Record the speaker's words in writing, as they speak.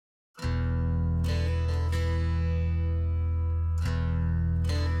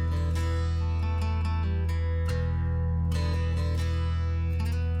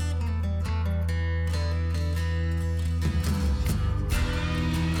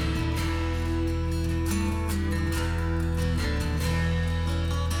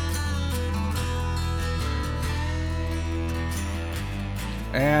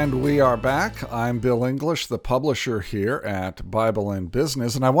And we are back. I'm Bill English, the publisher here at Bible in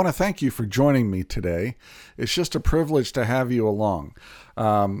Business, and I want to thank you for joining me today. It's just a privilege to have you along.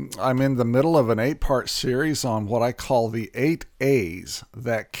 I'm in the middle of an 8-part series on what I call the 8 A's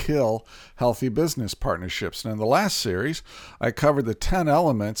that kill healthy business partnerships. And in the last series, I covered the 10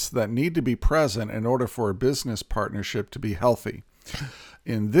 elements that need to be present in order for a business partnership to be healthy.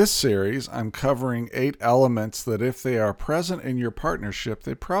 In this series, I'm covering 8 elements that if they are present in your partnership,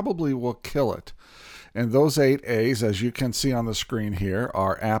 they probably will kill it. And those 8 A's, as you can see on the screen here,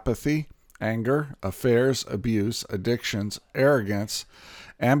 are apathy, anger, affairs, abuse, addictions, arrogance,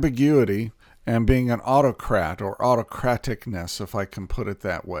 ambiguity, and being an autocrat or autocraticness, if I can put it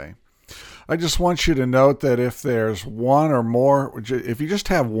that way. I just want you to note that if there's one or more, if you just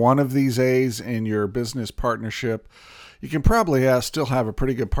have one of these A's in your business partnership, you can probably still have a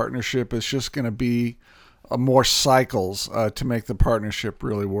pretty good partnership. It's just going to be more cycles to make the partnership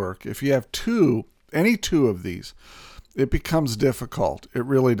really work. If you have any two of these, it becomes difficult. It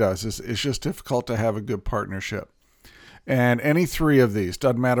really does. It's just difficult to have a good partnership. And any 3 of these,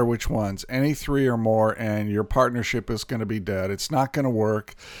 doesn't matter which ones, any 3 or more, and your partnership is going to be dead. It's not going to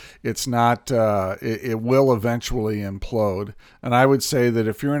work. It's not, it will eventually implode. And I would say that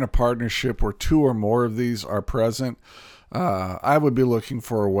if you're in a partnership where 2 or more of these are present, I would be looking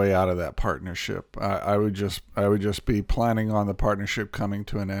for a way out of that partnership. I would just be planning on the partnership coming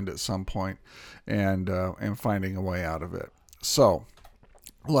to an end at some point and finding a way out of it. So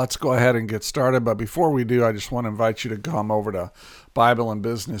let's go ahead and get started. But before we do, I just want to invite you to come over to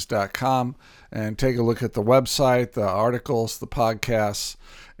BibleandBusiness.com and take a look at the website, the articles, the podcasts,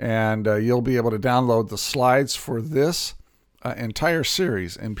 and you'll be able to download the slides for this entire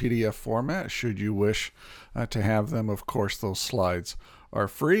series in PDF format, should you wish to have them. Of course, those slides are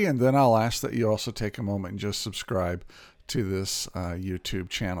free. And then I'll ask that you also take a moment and just subscribe to this YouTube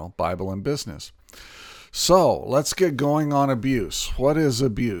channel, Bible and Business. So let's get going on abuse. What is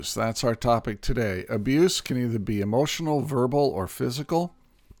abuse? That's our topic today. Abuse can either be emotional, verbal, or physical.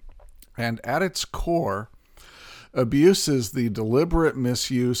 And at its core, abuse is the deliberate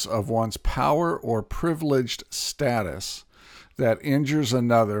misuse of one's power or privileged status that injures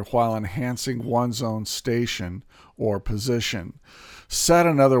another while enhancing one's own station or position. Said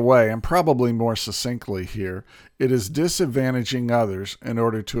another way, and probably more succinctly here, it is disadvantaging others in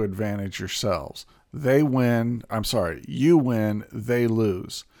order to advantage yourselves. You win, they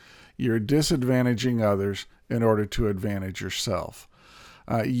lose. You're disadvantaging others in order to advantage yourself.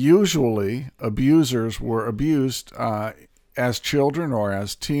 Usually, abusers were abused as children or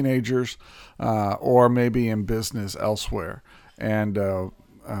as teenagers or maybe in business elsewhere. And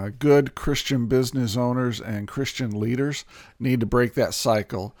good Christian business owners and Christian leaders need to break that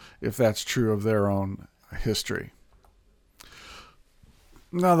cycle if that's true of their own history.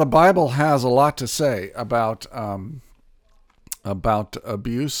 Now, the Bible has a lot to say about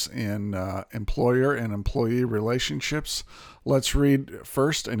abuse in employer and employee relationships. Let's read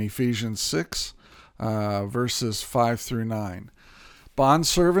first in Ephesians 6, verses 5 through 9.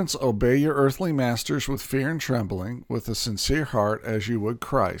 Bondservants, obey your earthly masters with fear and trembling, with a sincere heart as you would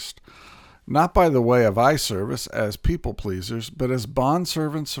Christ, not by the way of eye service as people pleasers, but as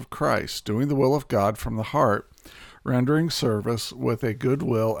bondservants of Christ, doing the will of God from the heart, rendering service with a good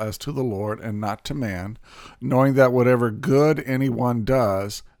will as to the Lord and not to man, knowing that whatever good anyone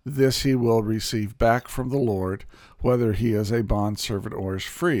does, this he will receive back from the Lord, whether he is a bondservant or is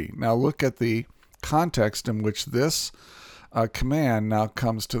free. Now look at the context in which this command now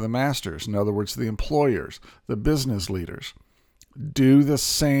comes to the masters. In other words, the employers, the business leaders. Do the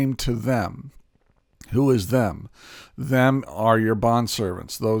same to them. Who is them? Them are your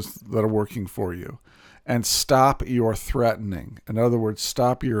bondservants, those that are working for you. And stop your threatening. In other words,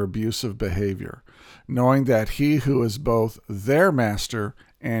 stop your abusive behavior, knowing that he who is both their master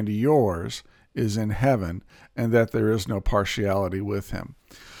and yours is in heaven, and that there is no partiality with him.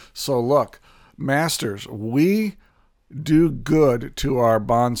 So look, masters, we do good to our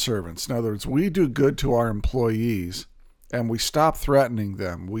bondservants. In other words, we do good to our employees, and we stop threatening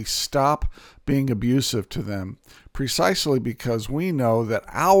them. We stop being abusive to them precisely because we know that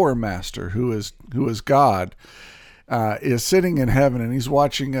our master, who is God, is sitting in heaven, and he's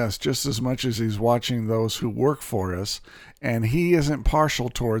watching us just as much as he's watching those who work for us, and he isn't partial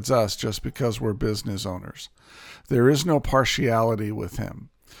towards us just because we're business owners. There is no partiality with him.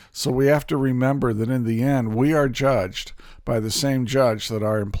 So we have to remember that in the end, we are judged by the same judge that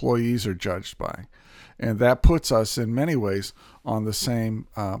our employees are judged by. And that puts us in many ways on the same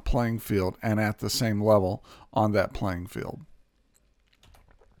playing field and at the same level on that playing field.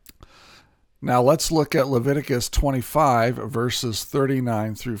 Now let's look at Leviticus 25, verses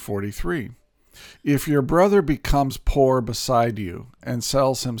 39 through 43. If your brother becomes poor beside you and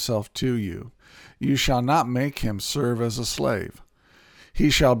sells himself to you, you shall not make him serve as a slave. He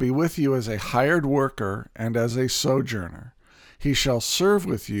shall be with you as a hired worker and as a sojourner. He shall serve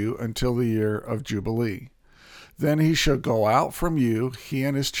with you until the year of Jubilee. Then he shall go out from you, he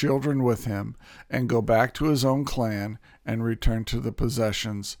and his children with him, and go back to his own clan and return to the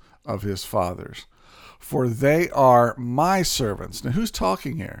possessions of his fathers. For they are my servants. Now, who's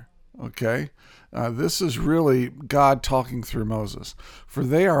talking here? Okay. This is really God talking through Moses. For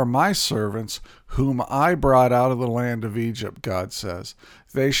they are my servants whom I brought out of the land of Egypt, God says.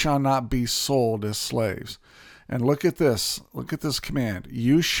 They shall not be sold as slaves. And look at this command.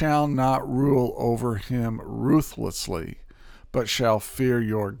 You shall not rule over him ruthlessly, but shall fear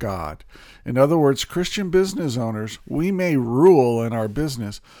your God. In other words, Christian business owners, we may rule in our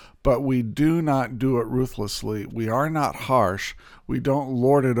business, but we do not do it ruthlessly. We are not harsh. We don't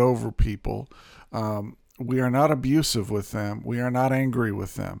lord it over people. We are not abusive with them. We are not angry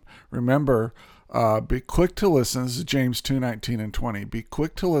with them. Remember, be quick to listen. This is James 2:19 and 20. Be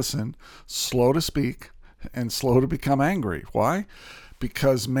quick to listen, slow to speak, and slow to become angry. Why?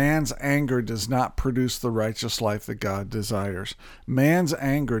 Because man's anger does not produce the righteous life that God desires. Man's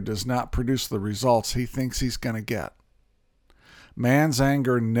anger does not produce the results he thinks he's going to get. Man's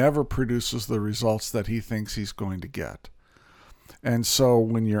anger never produces the results that he thinks he's going to get. And so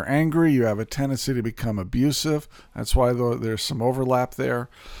when you're angry, you have a tendency to become abusive. That's why there's some overlap there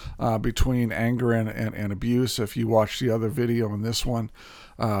between anger and abuse. If you watch the other video and this one,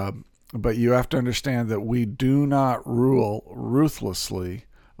 but you have to understand that we do not rule ruthlessly,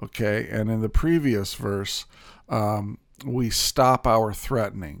 okay? And in the previous verse, we stop our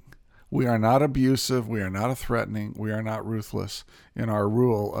threatening. We are not abusive. We are not threatening. We are not ruthless in our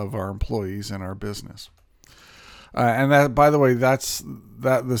rule of our employees and our business. And that, by the way, that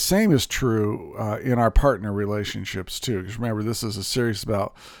the same is true in our partner relationships too. Because remember, this is a series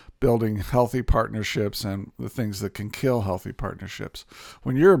about building healthy partnerships and the things that can kill healthy partnerships.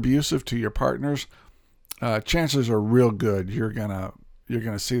 When you're abusive to your partners, chances are real good you're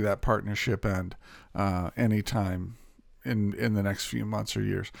gonna see that partnership end anytime in the next few months or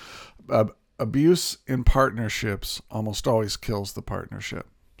years. Abuse in partnerships almost always kills the partnership.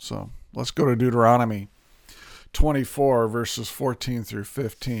 So let's go to Deuteronomy 24, verses 14 through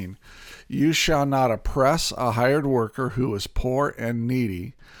 15. You shall not oppress a hired worker who is poor and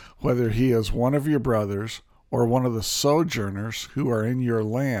needy, whether he is one of your brothers or one of the sojourners who are in your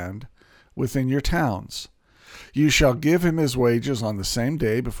land within your towns. You shall give him his wages on the same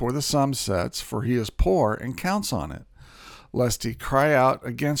day before the sun sets, for he is poor and counts on it, lest he cry out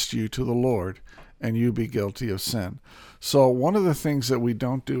against you to the Lord and you be guilty of sin. So one of the things that we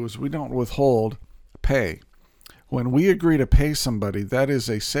don't do is we don't withhold pay. When we agree to pay somebody, that is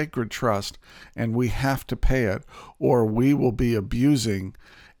a sacred trust, and we have to pay it, or we will be abusing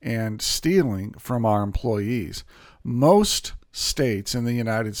and stealing from our employees. Most states in the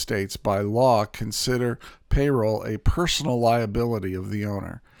United States, by law, consider payroll a personal liability of the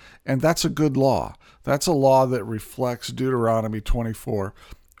owner. And that's a good law. That's a law that reflects Deuteronomy 24,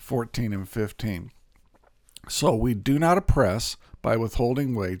 14, and 15. So we do not oppress by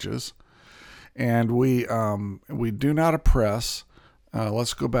withholding wages. And we do not oppress,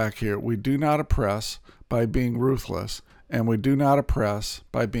 let's go back here. We do not oppress by being ruthless, and we do not oppress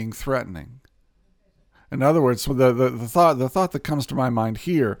by being threatening. In other words, the thought that comes to my mind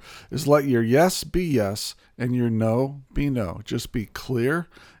here is let your yes be yes and your no be no. Just be clear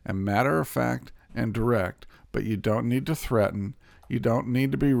and matter of fact and direct, but you don't need to threaten. You don't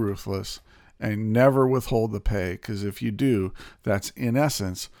need to be ruthless, and never withhold the pay, because if you do, that's in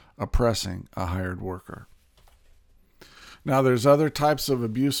essence oppressing a hired worker. Now, there's other types of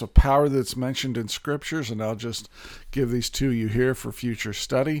abuse of power that's mentioned in scriptures, and I'll just give these to you here for future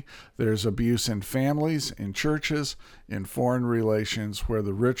study. There's abuse in families, in churches, in foreign relations, where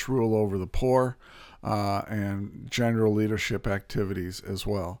the rich rule over the poor, and general leadership activities as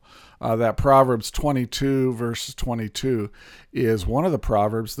well. That Proverbs 22, verses 22, is one of the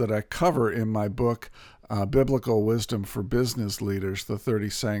Proverbs that I cover in my book, Biblical Wisdom for Business Leaders, the 30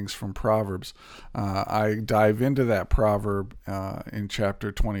 Sayings from Proverbs. I dive into that proverb in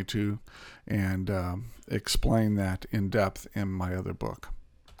chapter 22 and explain that in depth in my other book.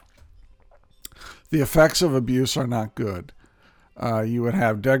 The effects of abuse are not good. You would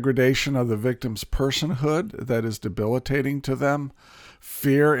have degradation of the victim's personhood that is debilitating to them.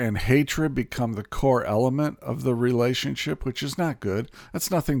 Fear and hatred become the core element of the relationship, which is not good. That's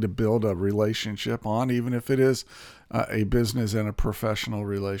nothing to build a relationship on, even if it is a business and a professional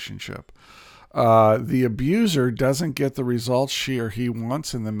relationship. The abuser doesn't get the results she or he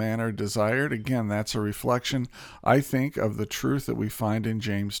wants in the manner desired. Again, that's a reflection, I think, of the truth that we find in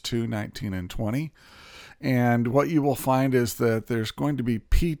James 2:19 and 20. And what you will find is that there's going to be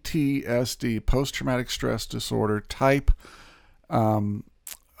PTSD, post-traumatic stress disorder type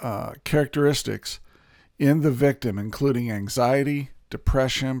characteristics in the victim, including anxiety,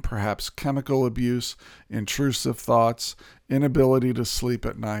 depression, perhaps chemical abuse, intrusive thoughts, inability to sleep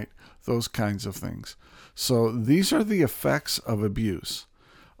at night, those kinds of things. So these are the effects of abuse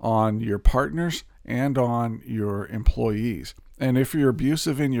on your partners and on your employees. And if you're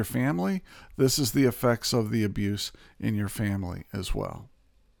abusive in your family, this is the effects of the abuse in your family as well.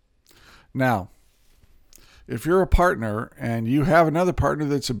 Now, if you're a partner and you have another partner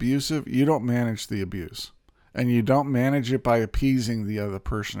that's abusive, you don't manage the abuse. And you don't manage it by appeasing the other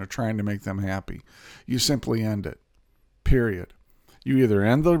person or trying to make them happy. You simply end it. Period. You either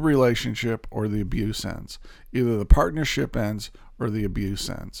end the relationship or the abuse ends. Either the partnership ends or the abuse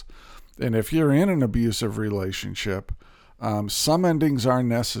ends. And if you're in an abusive relationship, some endings are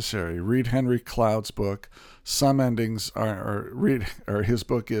necessary. Read Henry Cloud's book. Some endings his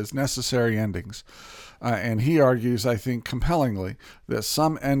book is Necessary Endings. And he argues, I think compellingly, that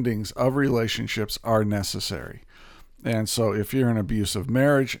some endings of relationships are necessary. And so if you're in an abusive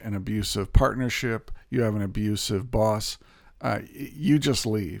marriage, an abusive partnership, you have an abusive boss, you just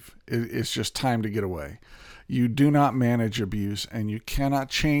leave. It's just time to get away. You do not manage abuse, and you cannot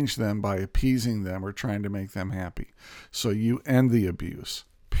change them by appeasing them or trying to make them happy. So you end the abuse,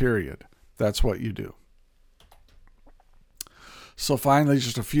 period. That's what you do. So finally,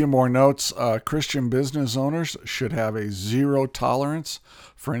 just a few more notes. Christian business owners should have a zero tolerance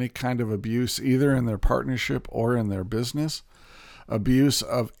for any kind of abuse, either in their partnership or in their business. Abuse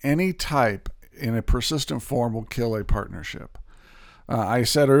of any type in a persistent form will kill a partnership. I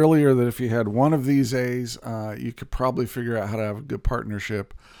said earlier that if you had one of these A's, you could probably figure out how to have a good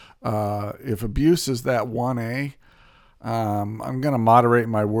partnership. If abuse is that 1A, I'm going to moderate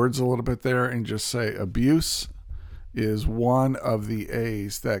my words a little bit there and just say abuse is one of the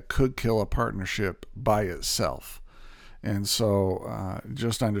A's that could kill a partnership by itself. And so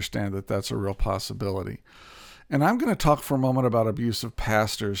just understand that that's a real possibility. And I'm going to talk for a moment about abusive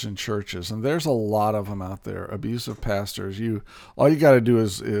pastors in churches. And there's a lot of them out there, abusive pastors. All you got to do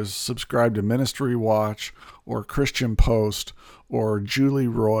is subscribe to Ministry Watch or Christian Post or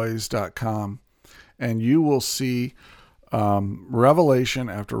julieroys.com, and you will see revelation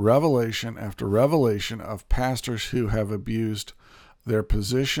after revelation after revelation of pastors who have abused their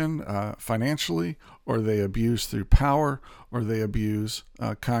position financially, or they abuse through power, or they abuse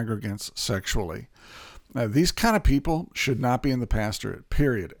congregants sexually. These kind of people should not be in the pastorate,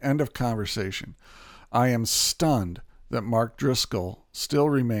 period. End of conversation. I am stunned that Mark Driscoll still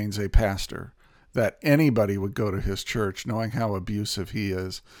remains a pastor, that anybody would go to his church knowing how abusive he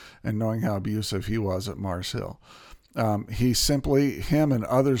is and knowing how abusive he was at Mars Hill. Him and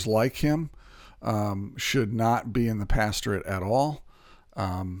others like him should not be in the pastorate at all.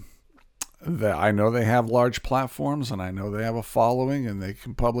 I know they have large platforms, and I know they have a following, and they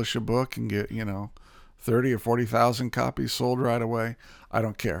can publish a book and get, 30 or 40,000 copies sold right away. I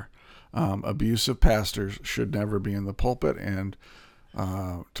don't care. Abusive pastors should never be in the pulpit, and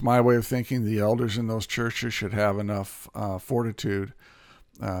to my way of thinking, the elders in those churches should have enough fortitude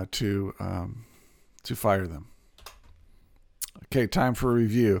to fire them. Okay, time for a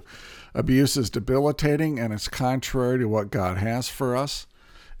review. Abuse is debilitating, and it's contrary to what God has for us.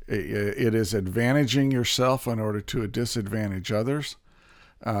 It is advantaging yourself in order to disadvantage others.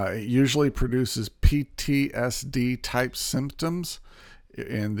 It usually produces PTSD-type symptoms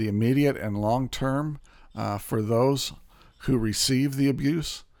in the immediate and long term for those who receive the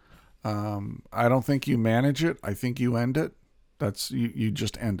abuse. I don't think you manage it. I think you end it. You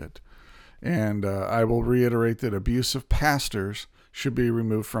just end it. And I will reiterate that abusive pastors should be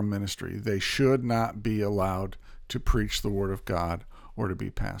removed from ministry. They should not be allowed to preach the Word of God or to be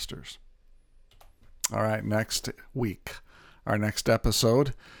pastors. All right, next week, our next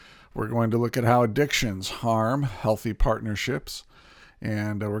episode, we're going to look at how addictions harm healthy partnerships,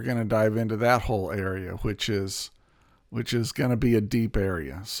 and we're going to dive into that whole area, which is going to be a deep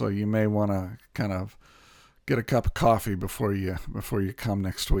area. So you may want to kind of get a cup of coffee before you come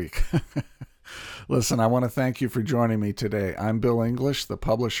next week. Listen, I want to thank you for joining me today. I'm Bill English, the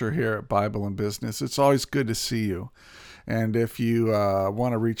publisher here at Bible and Business. It's always good to see you. And if you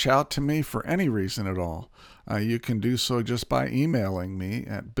want to reach out to me for any reason at all, you can do so just by emailing me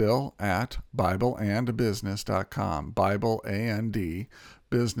at bill@bibleandbusiness.com,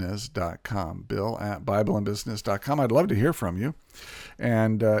 Bible@business.com, bill@bibleandbusiness.com. I'd love to hear from you.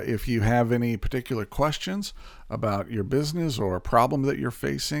 And if you have any particular questions about your business or a problem that you're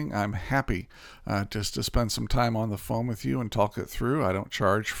facing, I'm happy just to spend some time on the phone with you and talk it through. I don't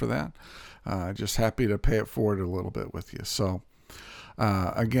charge for that. Just happy to pay it forward a little bit with you. So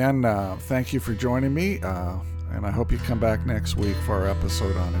again, thank you for joining me, and I hope you come back next week for our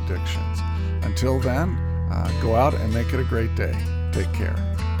episode on addictions. Until then, go out and make it a great day. Take care.